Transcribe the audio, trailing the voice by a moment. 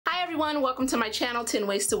everyone, welcome to my channel 10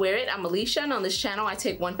 Ways to Wear It. I'm Alicia, and on this channel I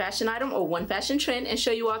take one fashion item or one fashion trend and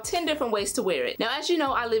show you all 10 different ways to wear it. Now, as you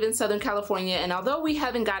know, I live in Southern California, and although we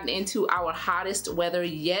haven't gotten into our hottest weather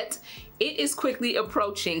yet, it is quickly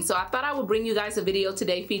approaching. So I thought I would bring you guys a video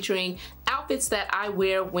today featuring outfits that I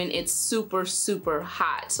wear when it's super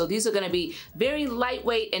hot. So these are gonna be very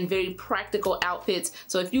lightweight and very practical outfits.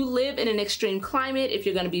 So if you live in an extreme climate, if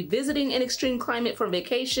you're gonna be visiting an extreme climate for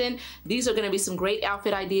vacation, these are gonna be some great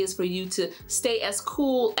outfit ideas for you to stay as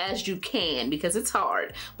cool as you can, because it's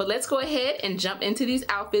hard. But let's go ahead and jump into these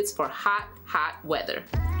outfits for hot weather.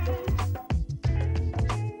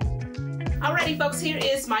 Alrighty folks, here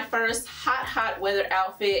is my first hot weather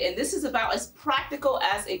outfit, and this is about as practical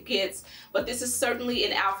as it gets, but this is certainly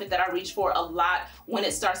an outfit that I reach for a lot when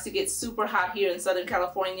it starts to get super hot here in Southern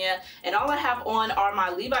California. And all I have on are my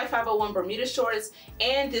Levi 501 Bermuda shorts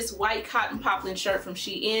and this white cotton poplin shirt from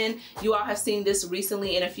Shein. You all have seen this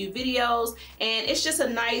recently in a few videos, and it's just a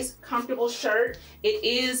nice comfortable shirt.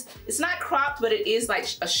 It's not cropped, but it is like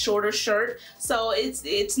a shorter shirt, so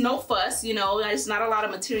it's no fuss, you know, it's not a lot of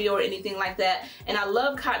material or anything like that. And I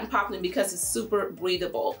love cotton poplin because it's super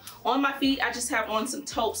breathable. On my feet, I just have on some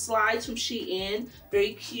taupe slides from Shein.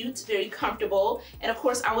 Very cute, very comfortable. And of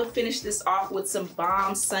course, I would finish this off with some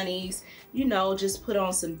bomb sunnies. You know, just put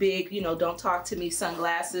on some big, you know, don't talk to me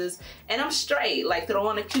sunglasses, and I'm straight. Like, throw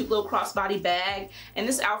on a cute little crossbody bag, and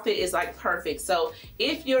this outfit is like perfect. So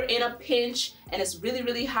if you're in a pinch and it's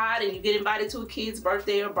really hot and you get invited to a kid's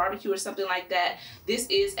birthday or barbecue or something like that, this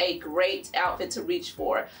is a great outfit to reach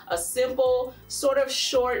for. A simple, sort of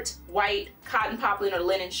short, white cotton poplin or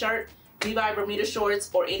linen shirt, Levi Bermuda shorts,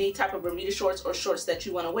 or any type of Bermuda shorts or shorts that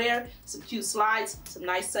you want to wear, some cute slides, some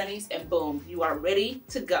nice sunnies, and boom, you are ready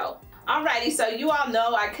to go. Alrighty, so you all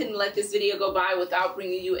know I couldn't let this video go by without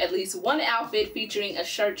bringing you at least one outfit featuring a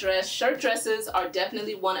shirt dress. Shirt dresses are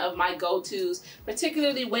definitely one of my go-tos,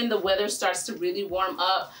 particularly when the weather starts to really warm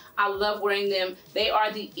up. I love wearing them. They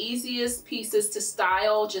are the easiest pieces to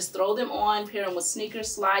style. Just throw them on, pair them with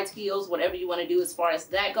sneakers, slides, heels, whatever you want to do as far as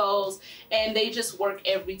that goes, and they just work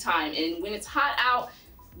every time. And when it's hot out,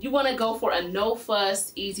 you want to go for a no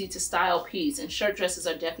fuss, easy to style piece, and shirt dresses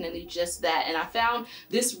are definitely just that. And I found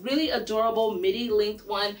this really adorable midi length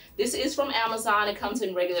one. This is from Amazon. It comes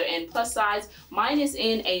in regular and plus size. Mine is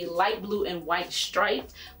in a light blue and white stripe,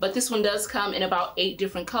 but this one does come in about 8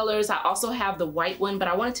 different colors. I also have the white one, but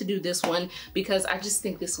I wanted to do this one because I just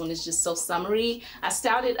think this one is just so summery. I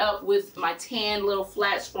styled it up with my tan little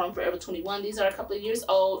flats from Forever 21. These are a couple of years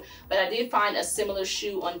old, but I did find a similar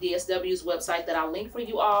shoe on DSW's website that I'll link for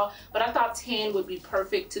you all. But I thought tan would be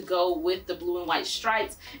perfect to go with the blue and white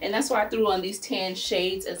stripes, and that's why I threw on these tan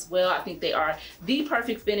shades as well. I think they are the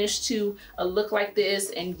perfect finish to a look like this.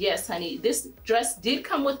 And yes, honey, this dress did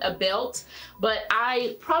come with a belt, but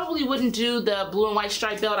I probably wouldn't do the blue and white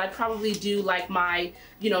stripe belt. I'd probably do like my,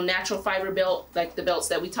 you know, natural fiber belt, like the belts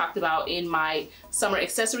that we talked about in my summer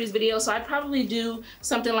accessories video. So I'd probably do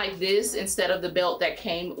something like this instead of the belt that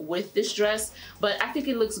came with this dress. But I think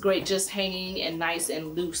it looks great just hanging and nice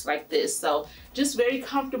and loose like this. So just very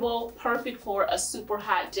comfortable, perfect for a super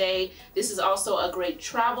hot day. This is also a great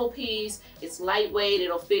travel piece. It's lightweight,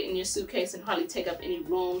 it'll fit in your suitcase and hardly take up any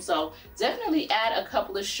room. So definitely add a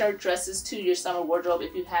couple of shirt dresses to your summer wardrobe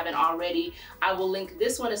if you haven't already. I will link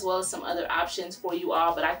this one as well as some other options for you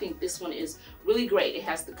all, but I think this one is really great. It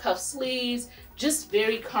has the cuff sleeves, just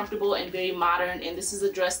very comfortable and very modern, and this is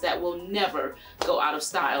a dress that will never go out of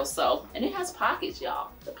style. So, and it has pockets,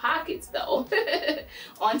 y'all. The pockets though.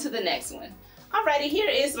 On to the next one. Alrighty, here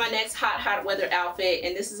is my next hot weather outfit,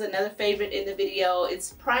 and this is another favorite in the video.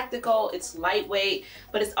 It's practical, it's lightweight,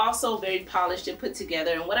 but it's also very polished and put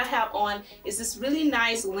together. And what I have on is this really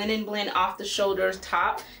nice linen blend off the shoulder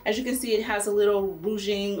top. As you can see, it has a little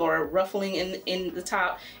ruching or ruffling in the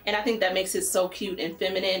top, and I think that makes it so cute and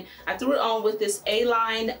feminine. I threw it on with this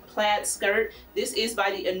A-line plaid skirt. This is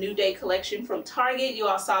by the A New Day collection from Target. You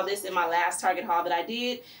all saw this in my last Target haul that I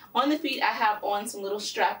did. On the feet, I have on some little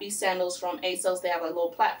strappy sandals from ASOS. They have a little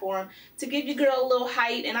platform to give your girl a little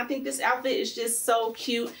height, and I think this outfit is just so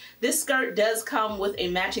cute. This skirt does come with a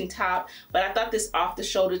matching top, but I thought this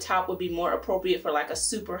off-the-shoulder top would be more appropriate for like a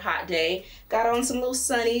super hot day. Got on some little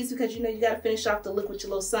sunnies because, you know, you got to finish off the look with your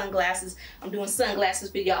little sunglasses. I'm doing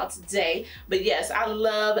sunglasses for y'all today. But yes, I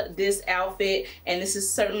love this outfit, and this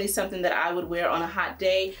is certainly something that I would wear on a hot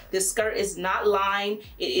day. This skirt is not lined.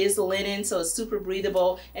 It is linen, so it's super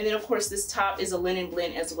breathable. And then of course this top is a linen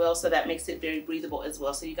blend as well, so that makes it very breathable as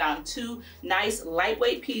well. So you got on 2 nice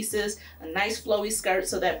lightweight pieces, a nice flowy skirt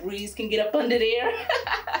so that breeze can get up under there.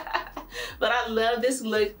 But I love this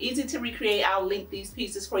look, easy to recreate. I'll link these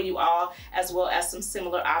pieces for you all, as well as some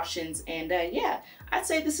similar options. And yeah, I'd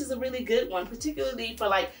say this is a really good one, particularly for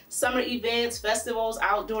like summer events, festivals,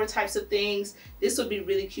 outdoor types of things. This would be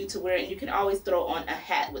really cute to wear, and you can always throw on a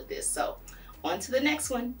hat with this. So on to the next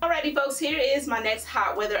one. Alrighty folks, here is my next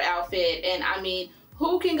hot weather outfit. And I mean,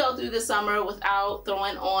 who can go through the summer without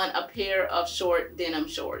throwing on a pair of short denim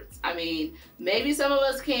shorts? I mean, maybe some of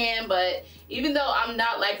us can, but even though I'm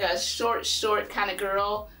not like a short kind of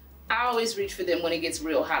girl, I always reach for them when it gets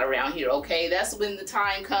real hot around here, okay? That's when the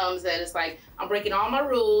time comes that it's like, I'm breaking all my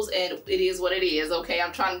rules and it is what it is, okay?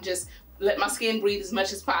 I'm trying to just let my skin breathe as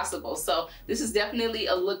much as possible. So this is definitely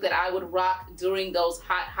a look that I would rock during those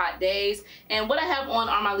hot days. And what I have on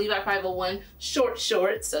are my Levi 501 short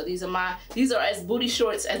shorts. So these are as booty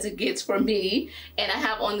shorts as it gets for me. And I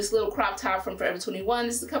have on this little crop top from Forever 21.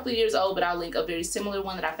 This is a couple of years old, but I'll link a very similar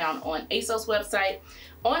one that I found on ASOS website.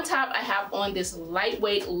 On top, I have on this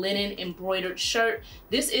lightweight linen embroidered shirt.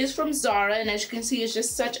 This is from Zara, and as you can see, it's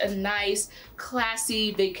just such a nice,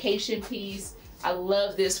 classy vacation piece. I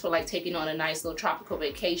love this for like taking on a nice little tropical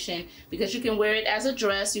vacation, because you can wear it as a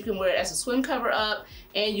dress, you can wear it as a swim cover up,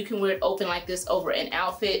 and you can wear it open like this over an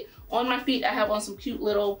outfit. On my feet, I have on some cute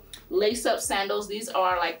little lace-up sandals. These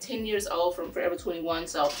are like 10 years old from Forever 21,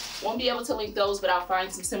 so won't be able to link those, but I'll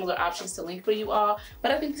find some similar options to link for you all.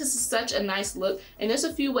 But I think this is such a nice look, and there's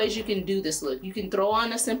a few ways you can do this look. You can throw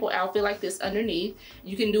on a simple outfit like this underneath.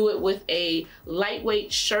 You can do it with a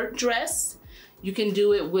lightweight shirt dress. You can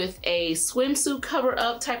do it with a swimsuit cover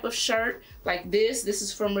up type of shirt like this. This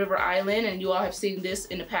is from River Island, and you all have seen this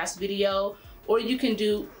in the past video. Or you can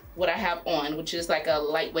do what I have on, which is like a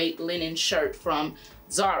lightweight linen shirt from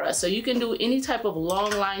Zara. So you can do any type of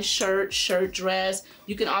long line shirt dress.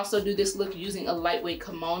 You can also do this look using a lightweight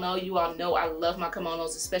kimono. You all know I love my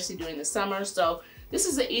kimonos, especially during the summer. So this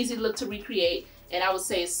is an easy look to recreate, and I would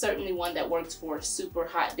say it's certainly one that works for super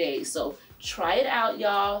hot days. So try it out,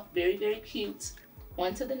 y'all. Very, very cute.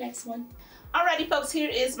 On to the next one. Alrighty folks, here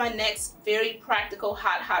is my next very practical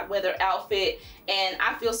hot weather outfit, and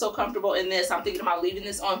I feel so comfortable in this. I'm thinking about leaving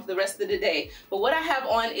this on for the rest of the day. But what I have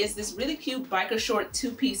on is this really cute biker short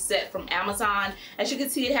two-piece set from Amazon. As you can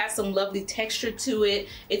see, it has some lovely texture to it.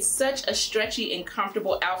 It's such a stretchy and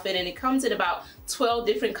comfortable outfit, and it comes in about 12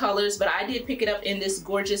 different colors, but I did pick it up in this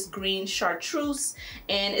gorgeous green chartreuse,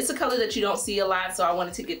 and it's a color that you don't see a lot, so I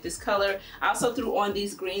wanted to get this color. I also threw on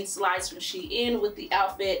these green slides from Shein with the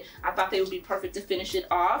outfit. I thought they would be perfect to finish it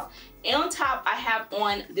off. And on top, I have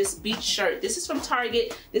on this beach shirt. This is from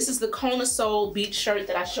Target. This is the Kona Soul beach shirt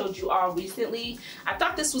that I showed you all recently. I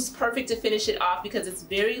thought this was perfect to finish it off because it's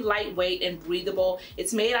very lightweight and breathable.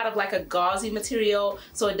 It's made out of like a gauzy material,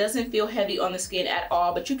 so it doesn't feel heavy on the skin at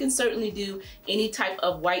all, but you can certainly do any type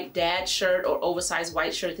of white dad shirt or oversized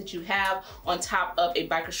white shirt that you have on top of a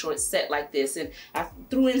biker short set like this. And I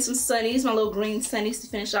threw in some sunnies, my little green sunnies, to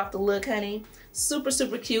finish off the look, honey. Super,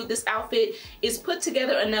 super cute. This outfit is put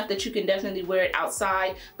together enough that you can definitely wear it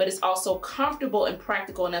outside, but it's also comfortable and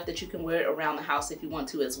practical enough that you can wear it around the house if you want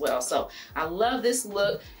to as well. So I love this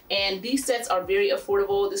look, and these sets are very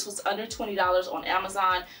affordable. This was under $20 on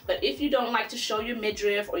Amazon, but if you don't like to show your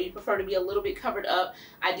midriff or you prefer to be a little bit covered up,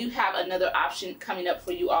 I do have another option coming up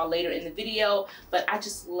for you all later in the video. But I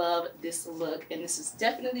just love this look, and this is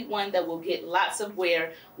definitely one that will get lots of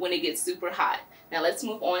wear when it gets super hot. Now let's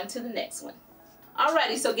move on to the next one.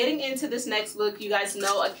 Alrighty, so getting into this next look, you guys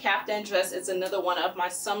know a kaftan dress is another one of my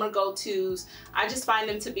summer go-tos. I just find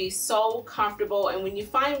them to be so comfortable, and when you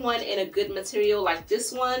find one in a good material like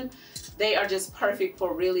this one, they are just perfect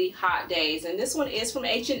for really hot days. And this one is from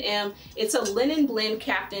H&M. It's a linen blend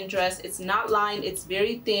kaftan dress. It's not lined, it's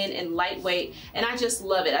very thin and lightweight, and I just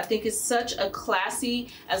love it. I think it's such a classy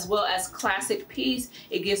as well as classic piece.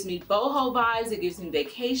 It gives me boho vibes, it gives me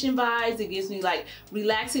vacation vibes, it gives me like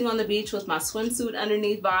relaxing on the beach with my swimsuit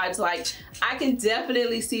underneath vibes. Like, I can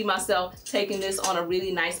definitely see myself taking this on a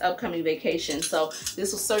really nice upcoming vacation. So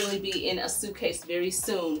this will certainly be in a suitcase very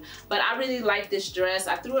soon. But I really like this dress.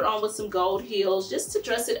 I threw it on with some gold heels just to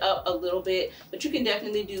dress it up a little bit, but you can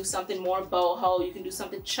definitely do something more boho. You can do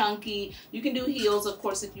something chunky. You can do heels, of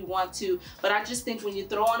course, if you want to, but I just think when you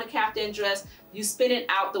throw on a kaftan dress, you spin it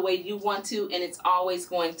out the way you want to, and it's always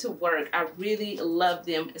going to work. I really love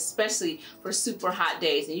them, especially for super hot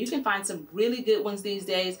days, and you can find some really good ones these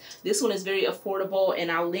days. This one is very affordable, and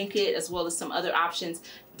I'll link it as well as some other options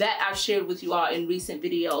that I've shared with you all in recent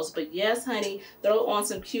videos. But yes, honey, throw on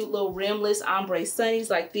some cute little rimless ombre sunnies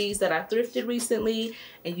like these that I thrifted recently,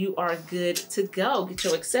 and you are good to go. Get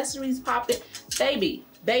your accessories popping.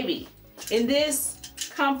 Baby, in this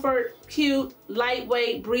comfort, cute,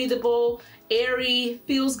 lightweight, breathable, airy,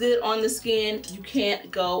 feels good on the skin. You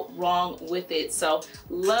can't go wrong with it. So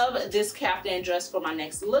love this caftan dress for my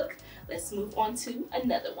next look. Let's move on to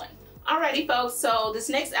another one. Alrighty folks, so this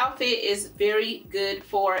next outfit is very good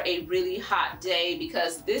for a really hot day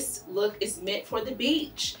because this look is meant for the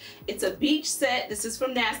beach. It's a beach set. This is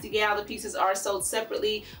from Nasty Gal. The pieces are sold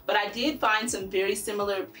separately, but I did find some very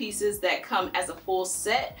similar pieces that come as a full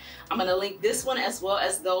set. I'm gonna link this one as well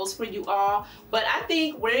as those for you all. But I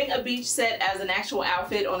think wearing a beach set as an actual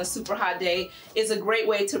outfit on a super hot day is a great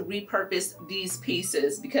way to repurpose these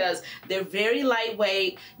pieces because they're very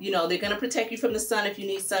lightweight. You know, they're gonna protect you from the sun if you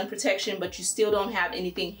need sun protection, but you still don't have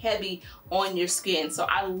anything heavy on your skin. So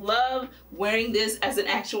I love wearing this as an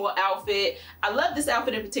actual outfit. I love this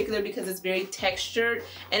outfit in particular because it's very textured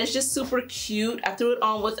and it's just super cute. I threw it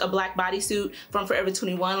on with a black bodysuit from Forever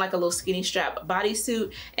 21, like a little skinny strap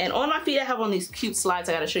bodysuit. And on my feet I have on these cute slides.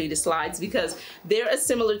 I gotta show you the slides because they're a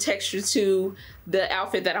similar texture to the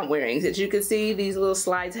outfit that I'm wearing. As you can see, these little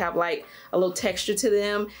slides have like a little texture to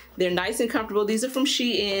them. They're nice and comfortable. These are from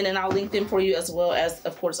Shein and I'll link them for you as well as,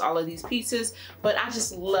 of course, all of these pieces. But I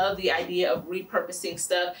just love the idea of repurposing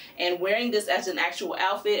stuff and wearing this as an actual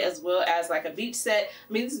outfit as well as like a beach set.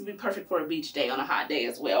 I mean, this would be perfect for a beach day on a hot day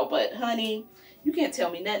as well. But honey, you can't tell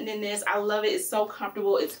me nothing in this. I love it. It's so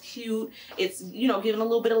comfortable. It's cute. It's, you know, giving a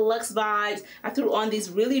little bit of luxe vibes. I threw on these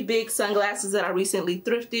really big sunglasses that I recently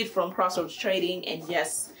thrifted from Crossroads Trading. And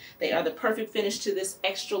yes, they are the perfect finish to this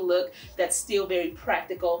extra look that's still very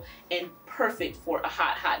practical and perfect for a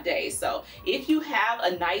hot, hot day. So if you have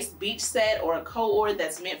a nice beach set or a co-ord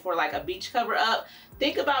that's meant for like a beach cover up,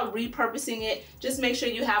 think about repurposing it. Just make sure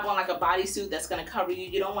you have on like a bodysuit that's gonna cover you.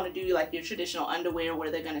 You don't wanna do like your traditional underwear where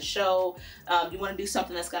they're gonna show. You wanna do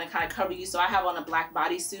something that's gonna kind of cover you. So I have on a black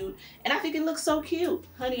bodysuit and I think it looks so cute.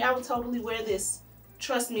 Honey, I would totally wear this.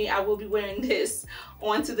 Trust me, I will be wearing this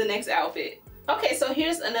on to the next outfit. Okay, so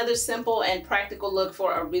here's another simple and practical look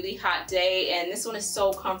for a really hot day, and this one is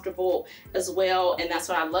so comfortable as well, and that's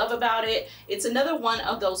what I love about it. It's another one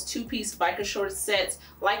of those two-piece biker short sets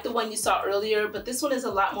like the one you saw earlier, but this one is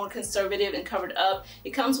a lot more conservative and covered up.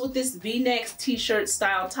 It comes with this V-neck t-shirt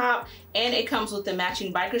style top, and it comes with the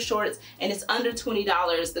matching biker shorts, and it's under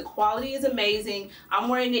 $20. The quality is amazing. I'm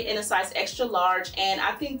wearing it in a size extra large, and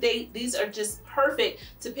I think these are just perfect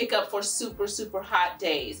to pick up for super, super hot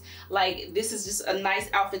days. Like, this is just a nice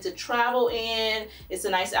outfit to travel in. It's a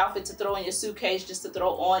nice outfit to throw in your suitcase, just to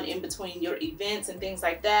throw on in between your events and things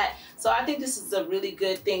like that. So I think this is a really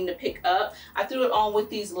good thing to pick up. I threw it on with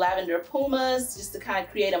these lavender Pumas just to kind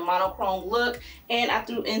of create a monochrome look, and I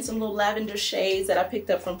threw in some little lavender shades that I picked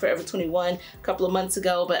up from Forever 21 a couple of months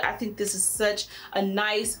ago. But I think this is such a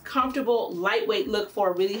nice, comfortable, lightweight look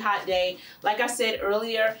for a really hot day. Like I said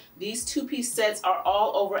earlier, these two-piece sets are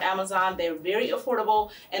all over Amazon. They're very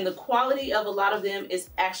affordable, and the quality of a lot of them is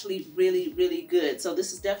actually really, really good. So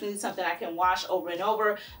this is definitely something I can wash over and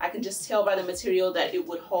over. I can just tell by the material that it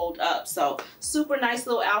would hold up. So super nice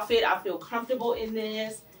little outfit. I feel comfortable in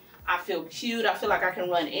this. I feel cute. I feel like I can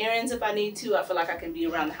run errands if I need to. I feel like I can be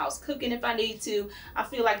around the house cooking if I need to. I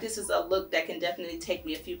feel like this is a look that can definitely take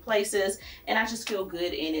me a few places, and I just feel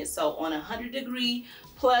good in it. So on a 100-degree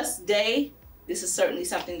plus day, this is certainly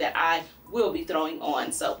something that I will be throwing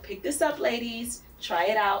on. So pick this up, ladies. Try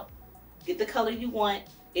it out. Get the color you want.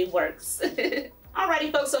 It works.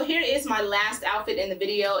 Alrighty folks, so here is my last outfit in the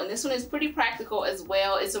video, and this one is pretty practical as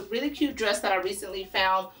well. It's a really cute dress that I recently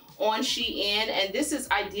found on Shein, and this is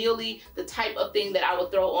ideally the type of thing that I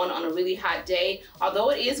would throw on a really hot day.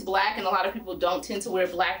 Although it is black, and a lot of people don't tend to wear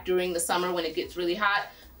black during the summer when it gets really hot,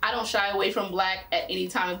 I don't shy away from black at any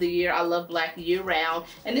time of the year. I love black year round.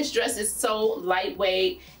 And this dress is so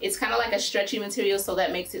lightweight. It's kind of like a stretchy material, so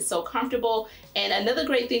that makes it so comfortable. And another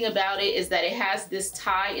great thing about it is that it has this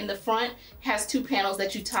tie in the front. It has two panels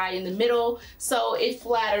that you tie in the middle, so it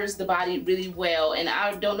flatters the body really well. And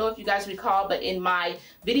I don't know if you guys recall, but in my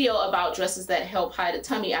video about dresses that help hide a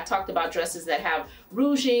tummy, I talked about dresses that have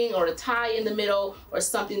ruching or a tie in the middle or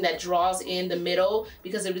something that draws in the middle,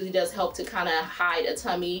 because it really does help to kind of hide a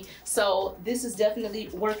tummy. So this is definitely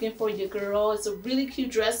working for your girl. It's a really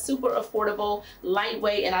cute dress, super affordable,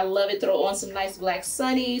 lightweight, and I love it. Throw on some nice black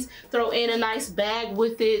sunnies, throw in a nice bag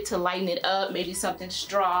with it to lighten it up, maybe something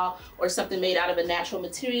straw or something made out of a natural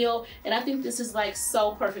material, and I think this is like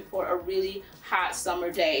so perfect for a really hot summer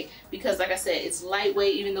day, because like I said, it's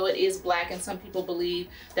lightweight, even though it is black, and some people believe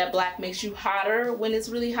that black makes you hotter when it's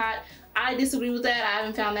really hot. I disagree with that. I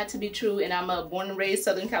haven't found that to be true, and I'm a born and raised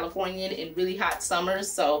Southern Californian in really hot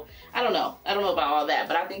summers, so I don't know about all that,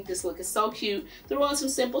 but I think this look is so cute. Threw on some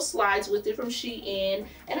simple slides with it from Shein,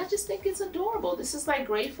 and I just think it's adorable. This is like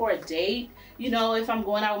great for a date, you know, if I'm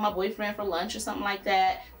going out with my boyfriend for lunch or something like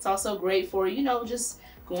that. It's also great for, you know, just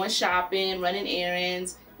going shopping, running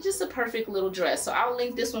errands. Just a perfect little dress. So I'll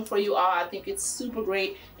link this one for you all. I think it's super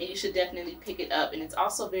great, and you should definitely pick it up, and it's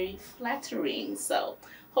also very flattering. So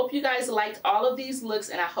hope you guys liked all of these looks,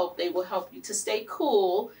 and I hope they will help you to stay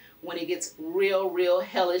cool when it gets real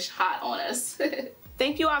hellish hot on us.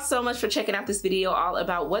 Thank you all so much for checking out this video all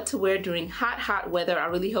about what to wear during hot weather. I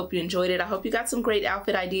really hope you enjoyed it. I hope you got some great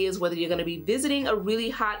outfit ideas, whether you're going to be visiting a really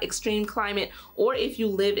hot extreme climate or if you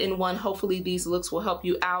live in one. Hopefully these looks will help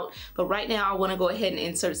you out. But right now I want to go ahead and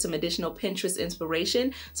insert some additional Pinterest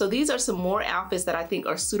inspiration. So these are some more outfits that I think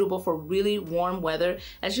are suitable for really warm weather.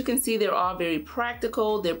 As you can see, they're all very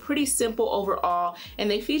practical. They're pretty simple overall, and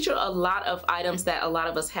they feature a lot of items that a lot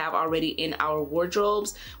of us have already in our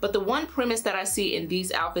wardrobes. But the one premise that I see in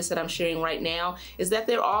these outfits that I'm sharing right now is that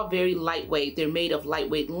they're all very lightweight. They're made of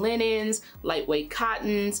lightweight linens, lightweight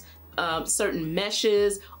cottons, certain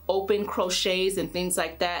meshes, open crochets and things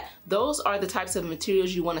like that. Those are the types of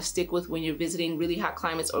materials you want to stick with when you're visiting really hot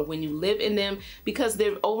climates or when you live in them, because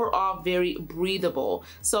they're overall very breathable.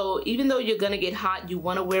 So even though you're gonna get hot, you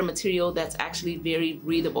want to wear material that's actually very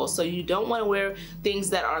breathable. So you don't want to wear things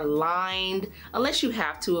that are lined, unless you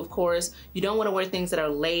have to, of course. You don't want to wear things that are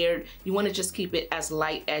layered. You want to just keep it as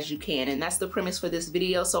light as you can, and that's the premise for this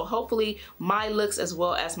video. So hopefully my looks as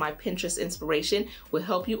well as my Pinterest inspiration will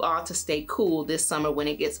help you all to stay cool this summer when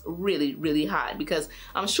it gets really hot, because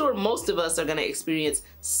I'm sure most of us are going to experience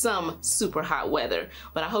some super hot weather.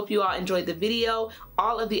 But I hope you all enjoyed the video.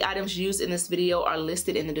 All of the items used in this video are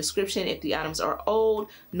listed in the description. If the items are old,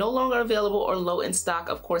 no longer available, or low in stock,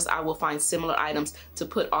 of course I will find similar items to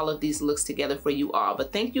put all of these looks together for you all.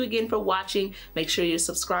 But thank you again for watching. Make sure you're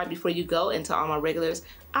subscribed before you go, and to all my regulars,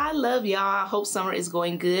 I love y'all. I hope summer is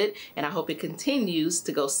going good, and I hope it continues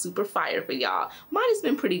to go super fire for y'all. Mine has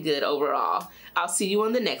been pretty good overall. I'll see you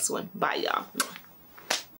on the next one. Bye, y'all.